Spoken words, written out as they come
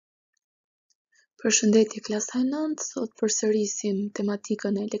Përshëndetje klasa e 9, sot përsërisim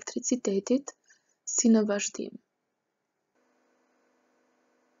tematikën e elektricitetit si në vazhdim.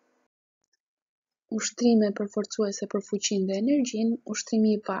 Ushtrime përforcuese për fuqinë dhe energjinë.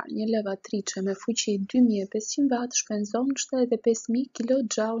 Ushtrimi i parë, një lavatriçe me fuqi 2500 W shpenzon 75.000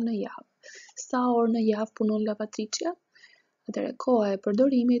 kJ në javë. Sa orë në javë punon lavatriçja? Atëherë koha e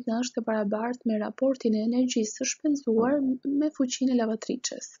përdorimit na është e barabartë me raportin e energjisë së shpenzuar me fuqinë e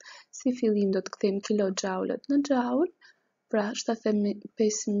lavatriçes. Si fillim do të kthejmë kilojoulët në joule, pra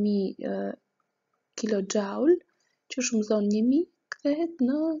 75.000 kilojoule që shumëzon 1000 kthehet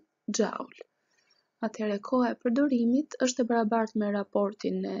në joule. Atëherë koha e përdorimit është e barabartë me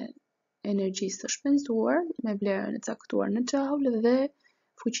raportin e energjisë së shpenzuar me vlerën e caktuar në joule dhe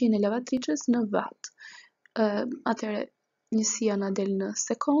fuqinë e lavatriçes në watt. Atëherë njësia na del në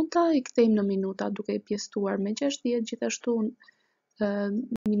sekonda, i kthejmë në minuta duke i pjesëtuar me 60, gjithashtu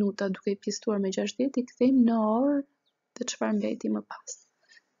minuta duke i pjesëtuar me 60 i kthejmë në orë dhe çfarë mbeti më pas.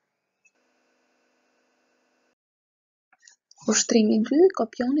 Ushtrimi 2,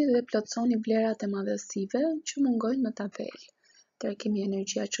 kopjoni dhe plotësoni vlerat e madhësive që mungojnë në tabelë. Atëherë kemi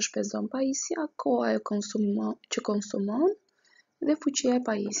energjia që shpenzon pajisja, koha që konsumon dhe fuqia e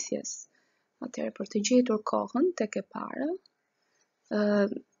pajisjes. Atëherë për të gjetur kohën tek e para,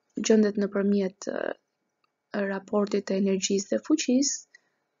 gjendet nëpërmjet raportit të energjisë dhe fuqisë,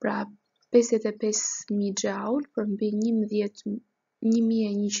 pra 55.000 joule përmbi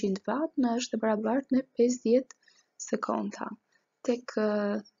 1100 watt na është e barabartë me 50 sekonda. Tek e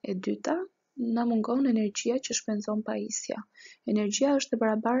dyta, na mungon energjia që shpenzon pajisja. Energjia është e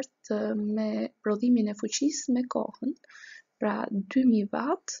barabartë me prodhimin e fuqisë me kohën, pra 2000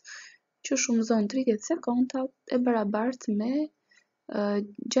 watt që shumëzon 30 sekonda e barabartë me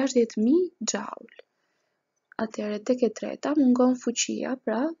 60.000 joule. Atëherë tek e treta mungon fuqia,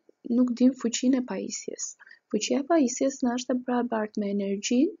 pra nuk dim fuqinë e pajisjes. Fuqia e pajisjes na është e barabartë me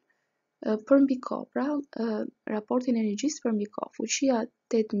energjinë përmbi kohë, pra raportin e energjisë përmbi kohë. Fuqia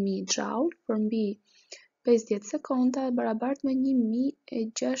 8000 joule përmbi 50 sekonda e barabartë me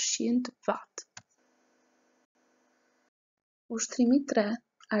 1600 watt. Ushtrimi 3.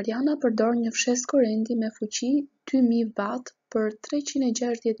 Ariana përdor një fshes korrenti me fuqi 2000 watt për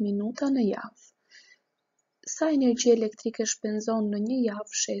 360 minuta në javë. Sa energji elektrike shpenzon në një javë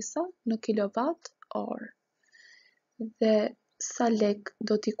fshesa në kilowatt-orë? Dhe sa lek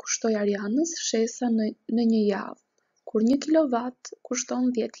do t'i kushtoj Arianës fshesa në një javë, kur 1 kilowatt kushton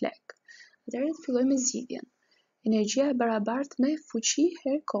 10 lek. Atëherë të filloj me zgjidhjen. Energjia e barabartë me fuqi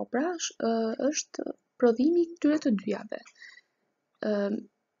herë kohë, pra është prodhimi i këtyre të dyjave.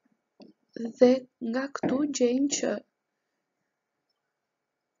 Dhe nga këtu gjejmë që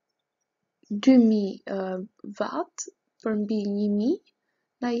 2000 watt përmbi 1000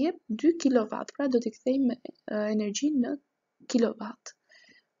 na jep 2 kilowatt, pra do t'i kthejmë energjinë në kilowatt.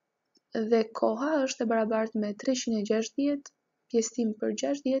 Dhe koha është e barabartë me 360 pjesëtim për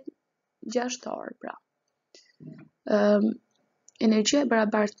 60, 6 orë, pra. Energjia e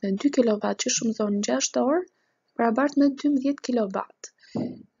barabartë me 2 kilowatt që shumëzon 6 orë, barabartë me 12 kilowatt.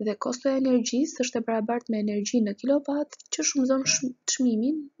 Dhe kosto e energjisë është e barabartë me energji në kilowatt që shumëzon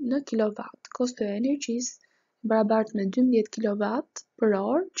çmimin në kilowatt. Kosto e energjisë barabartë me 12 kilowatt për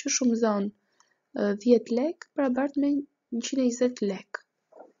orë që shumëzon 10 lek barabartë me 120 lek.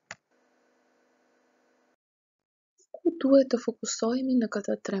 Ku duhet të fokusohemi në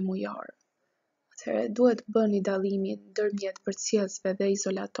këtë 3 mujor? Atëherë duhet bëni dallimin ndërmjet përcjellsve dhe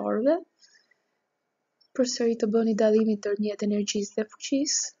izolatorëve. Përsëri të bëni dallimin ndërmjet energjisë dhe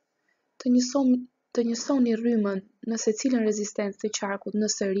fuqisë, të njësoni rrymën në secilën rezistencë të qarkut në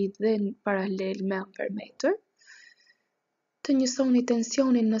seri dhe në paralel me ampermetër, të njësoni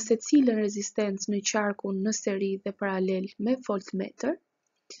tensionin në secilën rezistencë në qarkun në seri dhe paralel me voltmetër,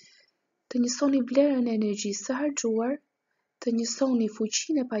 të njësoni vlerën e energjisë së harxhuar, të njësoni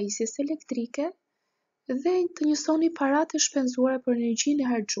fuqinë e pajisjes elektrike dhe të njësoni paratë e shpenzuara për energjinë e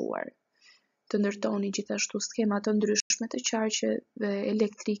harxhuar. Të ndërtoni gjithashtu skema të ndryshme të qarqeve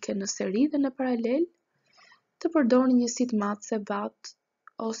elektrike në seri dhe në paralel, të përdorni njësitë matëse watt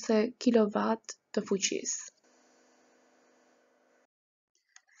ose kilowatt të fuqisë.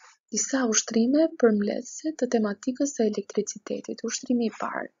 Disa ushtrime përmbledhëse të tematikës së elektricitetit. Ushtrimi i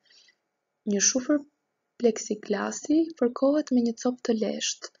parë. Një shufër pleksiglasi përkohet me një copë të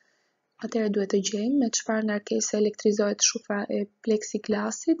leshtë. Atëherë duhet të gjejmë me çfarë ngarkese elektrizohet shufra e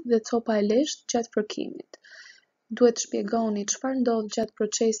pleksiglasit dhe copa e leshtë gjatë fërkimit. Duhet të shpjegoni çfarë ndodh gjatë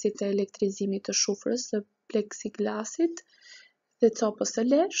procesit të elektrizimit të shufrës së pleksiglasit dhe copës së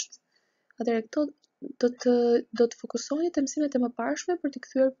leshtë. Atëherë këto do të fokusoheni te mësimet e mëparshme për të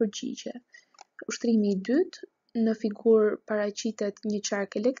kthyer përgjigje. Ushtrimi i dytë, në figurë paraqitet një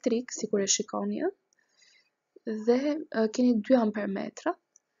qark elektrik, sikur e shikoni, dhe keni 2 ampermetra.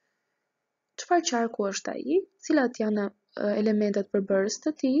 Çfarë qarku është ai? Cilat janë elementet përbërës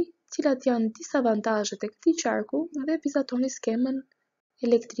të tij? Cilat janë disavantazhet e këtij qarku dhe vizatoni skemën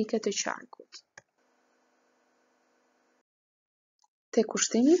elektrike të qarkut. Tek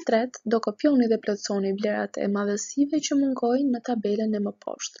ushtimi i tretë, do kopjoni dhe plotësoni vlerat e madhësive që mungojnë në tabelën e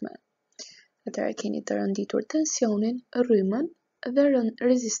mëposhtme. Atëherë keni të rënditur tensionin, rrymën dhe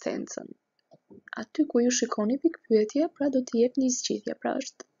rezistencën. Aty ku ju shikoni pikpyetje, pra do t'i jep një zgjidhje, pra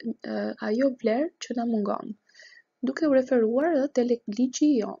është ajo vlerë që na mungon, duke u referuar te ligji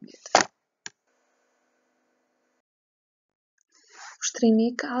i ohmit. Ushtrimi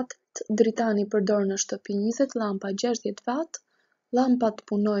i katërt, dritani përdor në shtëpi 20 llampa 60 watt, llampat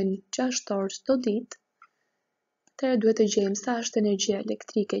punojnë 6 orë çdo ditë. Atëherë duhet të gjejmë sa është energjia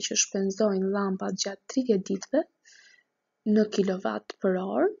elektrike që shpenzojnë llampat gjatë 30 ditëve në kilowatt për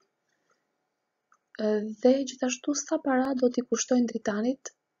orë, dhe gjithashtu sa para do t'i kushtojnë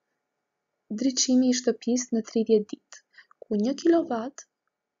dritanit dritshimi i shtëpisë në 30 ditë, ku 1 kilowatt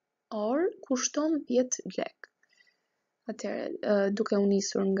orë kushton 10 lekë. Atëherë, duke u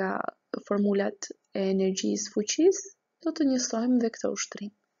nisur nga formulat e energjisë fuqisë, do të njësojmë dhe këtë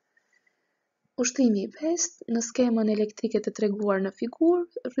ushtrim. Ushtrimi i pestë, në skemën elektrike të treguar në figurë,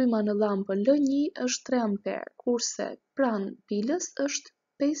 rryma në llampën L1 është 3 amper, kurse pranë pilës është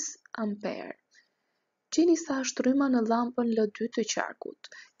 5 amper. Gjeni sa është rryma në llampën L2 të qarkut.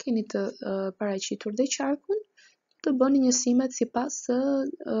 Keni të paraqitur dhe qarkun, të bëni njësimet sipas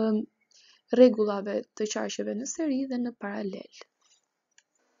rregullave të qarqeve në seri dhe në paralel.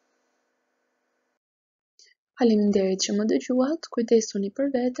 Faleminderit që më dëgjuat, kujdesuni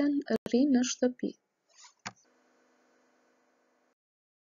për veten, rri në shtëpi.